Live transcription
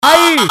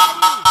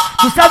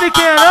Tu sabe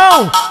quem é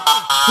não?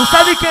 Tu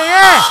sabe quem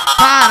é?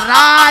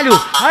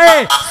 Caralho!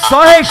 Aê,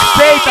 só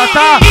respeita,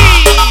 tá?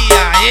 E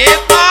aí,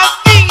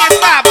 novinha,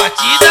 essa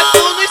batida tu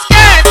não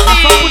esquece.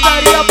 É só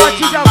putaria a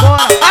partir de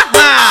agora.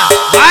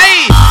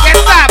 Vai, que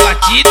essa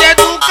batida é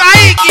do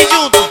Kaique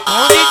junto com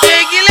o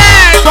DJ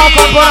Guilherme. Só com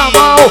a bola na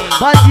mão,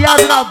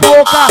 baseado na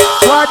boca,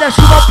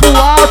 guarda-chuva pro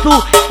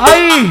alto.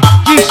 Aí,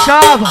 de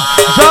chava,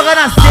 joga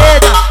na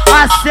seda,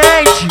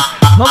 acende.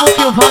 Vamos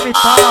que o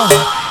vomitar.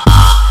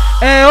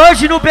 É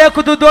hoje no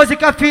beco do 12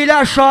 que a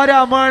filha chora e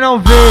a mãe não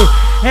vê.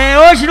 É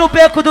hoje no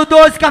beco do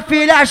 12 que a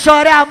filha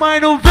chora e a mãe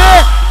não vê.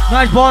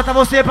 Nós bota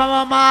você pra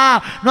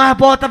mamar, nós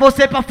bota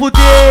você pra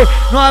fuder.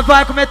 Nós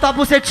vai comer tua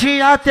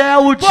bucetinha até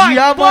o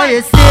dia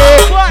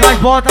amanhecer. Nós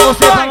bota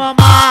você pra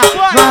mamar,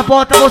 nós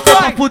bota você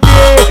pra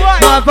fuder.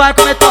 Nós vai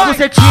comer tua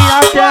bucetinha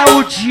até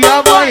o dia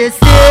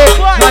amanhecer.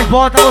 Nós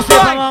bota você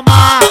pra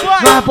mamar,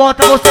 nós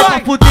bota você pra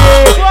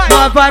fuder.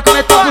 Nós vai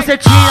comer tua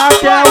bucetinha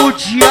até o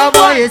dia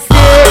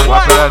amanhecer. Uma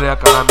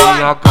perereca na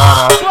minha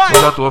cara,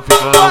 eu já tô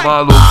ficando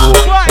maluco.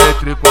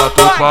 Entre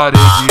quatro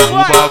paredes,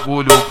 o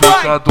bagulho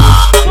fica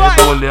doido.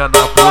 Tem mulher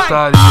na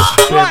putaria,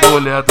 tem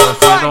mulher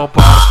dança e não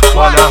para.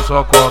 Olha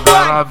só como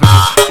ela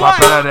vem, com a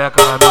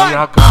perereca na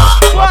minha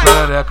cara, com a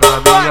perereca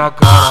na minha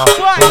cara.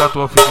 Eu já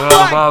tô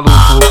ficando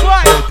maluco.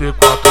 Entre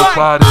quatro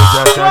paredes,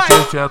 é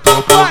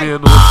 700 por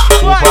minuto.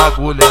 O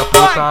bagulho é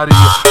putaria,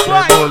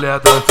 tem mulher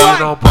dança e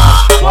não para.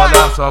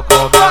 Olha só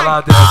como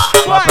ela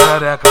desce, com a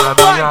perereca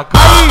na minha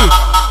cara. Aí,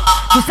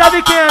 tu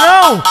sabe quem é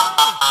não?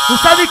 Tu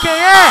sabe quem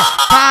é?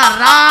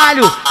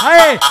 Caralho!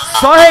 Aê,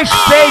 só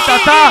respeita,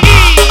 tá?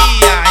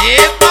 E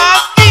aí,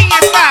 novinha,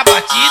 essa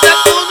batida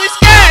tu não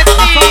esquece.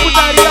 É só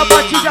putaria a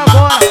partir de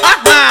agora.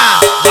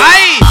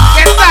 Vai, que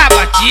essa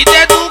batida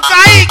é do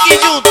Kaique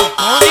junto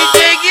com o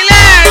DJ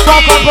Guilherme. Só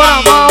com a bola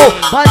na mão,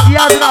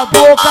 baseado na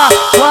boca,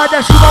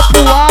 guarda-chuva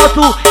pro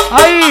alto.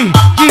 Aí,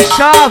 de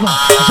chava,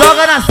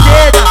 joga na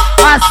seda,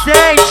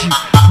 acende.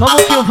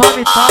 Vamos que o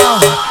vomitar.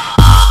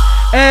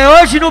 É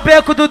hoje no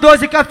beco do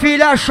 12 que a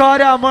filha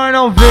chora e a mãe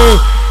não vê.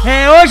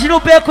 É hoje no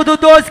beco do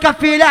 12 que a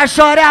filha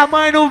chora e a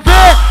mãe não vê.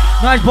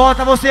 Nós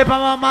bota você pra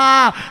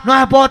mamar,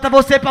 nós bota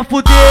você pra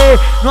fuder.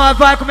 Nós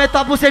vai comer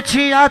tua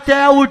bucetinha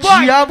até o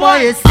dia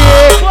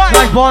amanhecer.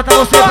 Nós bota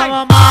você pra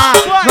mamar,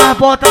 nós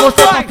bota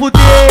você pra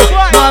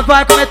fuder. Nós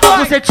vai comer tua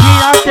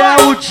bucetinha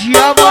até o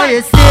dia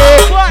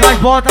amanhecer. Nós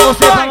bota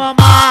você pra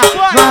mamar,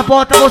 nós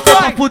bota você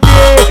pra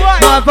fuder.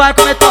 Nós vai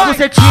comer tua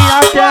bucetinha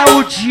até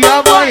o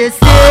dia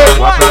amanhecer.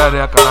 Uma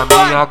perereca na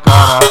minha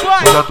cara,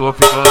 eu já tô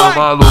ficando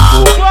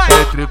maluco.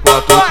 Entre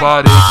quatro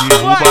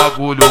paredes, o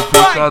bagulho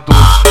fica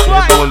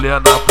doido. Tem mulher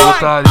na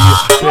putaria,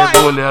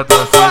 tem mulher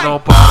dança e não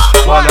para.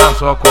 Olha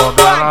só como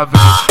ela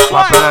vem, com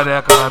a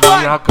perereca na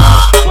minha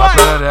cara, com a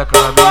perereca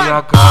na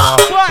minha cara.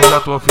 Eu já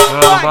tô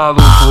ficando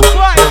maluco.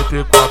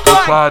 Entre quatro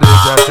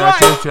paredes, é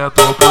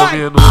 700 por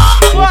minuto.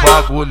 O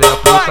bagulho é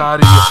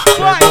putaria,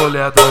 tem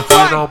mulher dança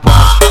e não para.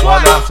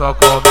 Olha só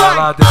como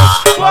ela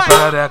desce, com a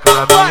perereca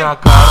na minha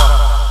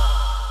cara.